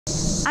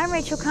I'm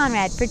Rachael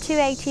Conrad for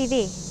 2Egg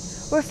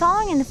TV. We're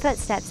following in the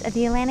footsteps of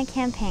the Atlanta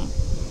campaign.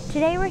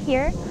 Today we're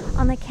here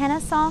on the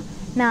Kennesaw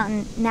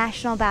Mountain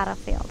National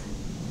Battlefield.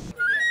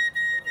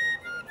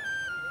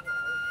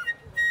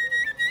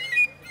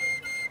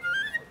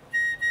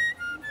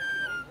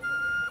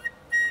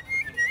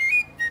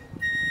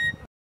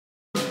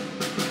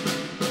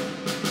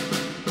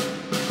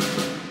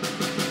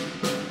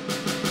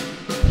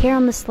 Here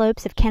on the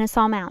slopes of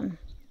Kennesaw Mountain,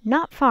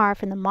 not far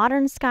from the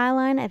modern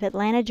skyline of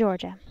Atlanta,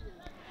 Georgia,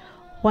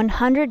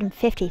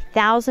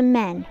 150,000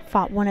 men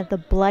fought one of the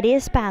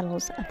bloodiest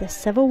battles of the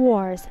Civil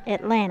War's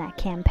Atlanta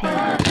campaign.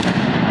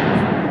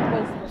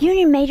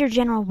 Union Major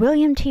General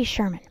William T.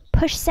 Sherman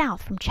pushed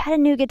south from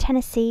Chattanooga,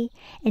 Tennessee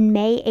in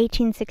May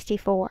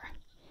 1864.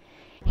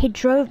 He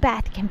drove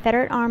back the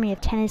Confederate Army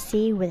of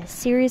Tennessee with a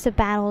series of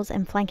battles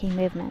and flanking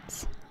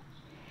movements.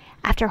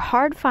 After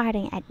hard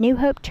fighting at New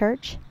Hope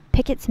Church,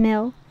 Pickett's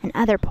Mill, and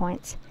other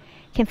points,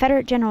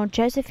 Confederate General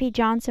Joseph E.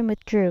 Johnston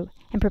withdrew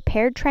and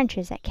prepared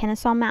trenches at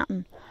Kennesaw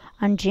Mountain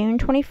on June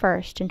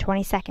 21st and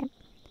 22nd.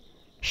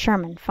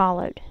 Sherman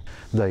followed.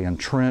 They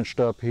entrenched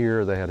up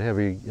here. They had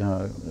heavy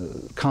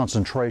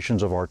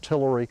concentrations of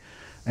artillery,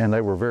 and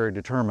they were very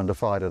determined to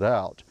fight it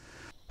out.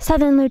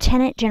 Southern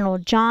Lieutenant General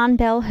John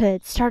Bell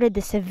Hood started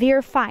the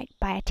severe fight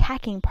by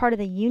attacking part of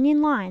the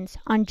Union lines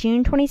on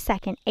June 22,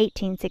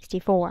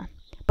 1864.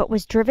 But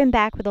was driven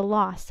back with a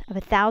loss of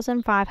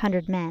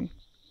 1,500 men.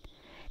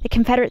 The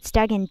Confederates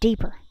dug in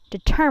deeper,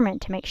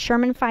 determined to make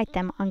Sherman fight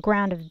them on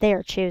ground of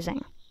their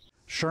choosing.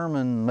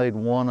 Sherman made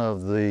one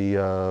of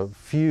the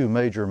few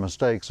major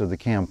mistakes of the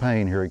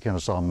campaign here at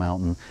Kennesaw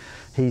Mountain.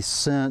 He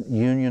sent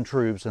Union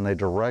troops in a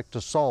direct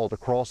assault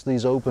across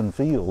these open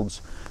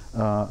fields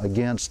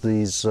against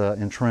these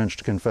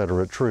entrenched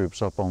Confederate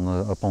troops up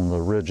on the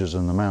ridges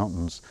in the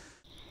mountains.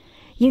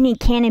 Union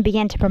cannon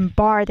began to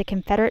bombard the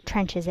Confederate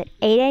trenches at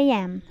 8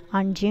 a.m.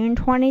 on June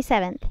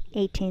 27,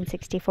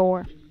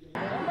 1864.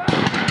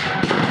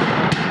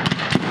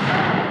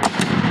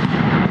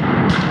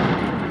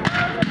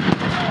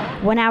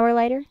 One hour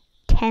later,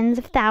 tens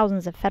of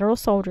thousands of Federal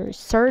soldiers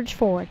surged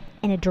forward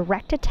in a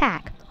direct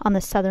attack on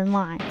the Southern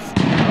lines.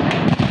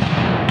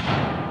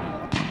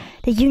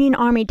 The Union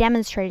Army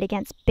demonstrated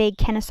against Big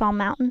Kennesaw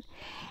Mountain,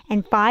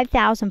 and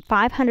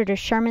 5,500 of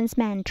Sherman's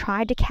men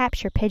tried to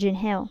capture Pigeon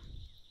Hill.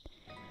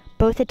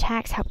 Both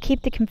attacks helped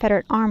keep the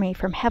Confederate Army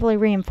from heavily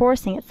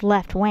reinforcing its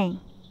left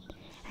wing,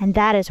 and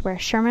that is where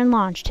Sherman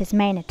launched his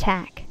main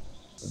attack.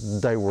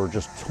 They were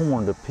just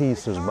torn to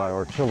pieces by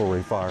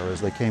artillery fire as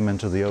they came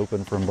into the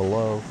open from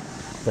below.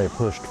 They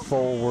pushed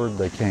forward,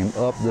 they came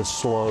up this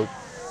slope,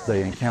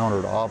 they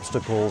encountered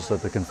obstacles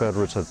that the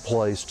Confederates had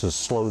placed to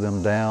slow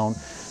them down,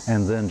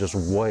 and then just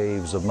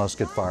waves of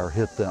musket fire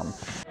hit them.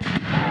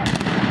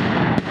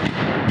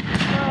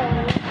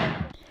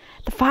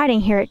 The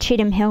fighting here at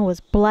Cheatham Hill was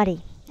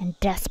bloody and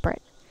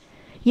desperate.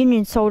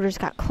 Union soldiers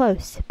got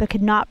close but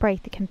could not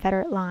break the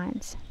Confederate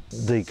lines.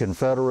 The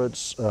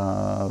Confederates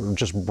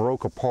just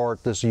broke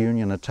apart this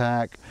Union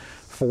attack,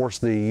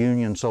 forced the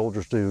Union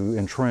soldiers to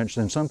entrench,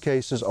 in some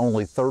cases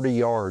only 30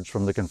 yards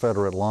from the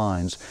Confederate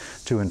lines,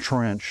 to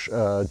entrench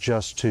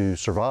just to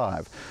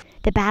survive.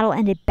 The battle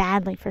ended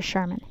badly for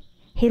Sherman.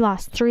 He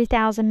lost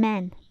 3,000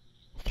 men,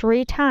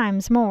 3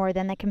 times more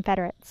than the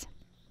Confederates.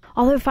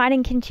 Although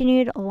fighting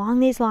continued along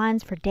these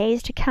lines for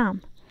days to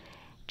come,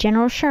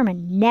 General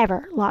Sherman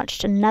never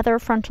launched another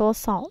frontal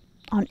assault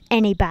on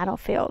any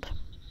battlefield.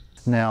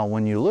 Now,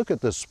 when you look at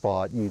this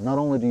spot, not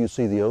only do you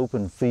see the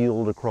open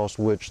field across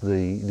which the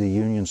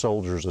Union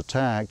soldiers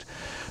attacked,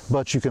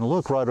 but you can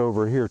look right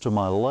over here to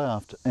my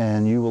left,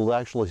 and you will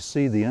actually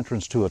see the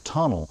entrance to a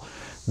tunnel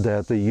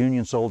that the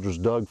Union soldiers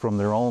dug from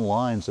their own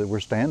lines that we're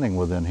standing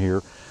within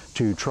here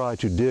to try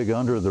to dig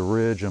under the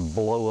ridge and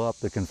blow up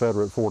the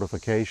Confederate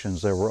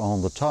fortifications that were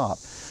on the top.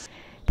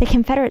 The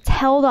Confederates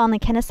held on the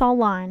Kennesaw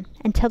line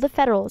until the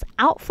Federals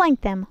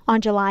outflanked them on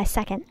July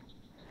 2nd.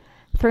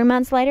 3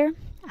 months later,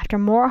 after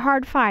more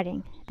hard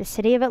fighting, the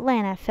city of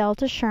Atlanta fell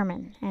to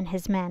Sherman and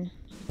his men.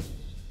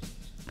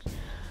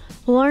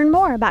 Learn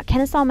more about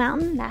Kennesaw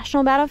Mountain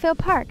National Battlefield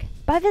Park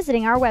by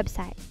visiting our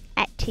website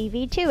at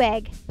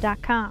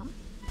tv2egg.com.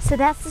 So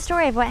that's the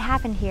story of what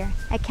happened here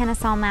at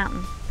Kennesaw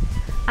Mountain.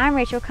 I'm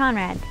Rachael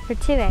Conrad for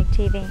 2Egg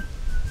TV.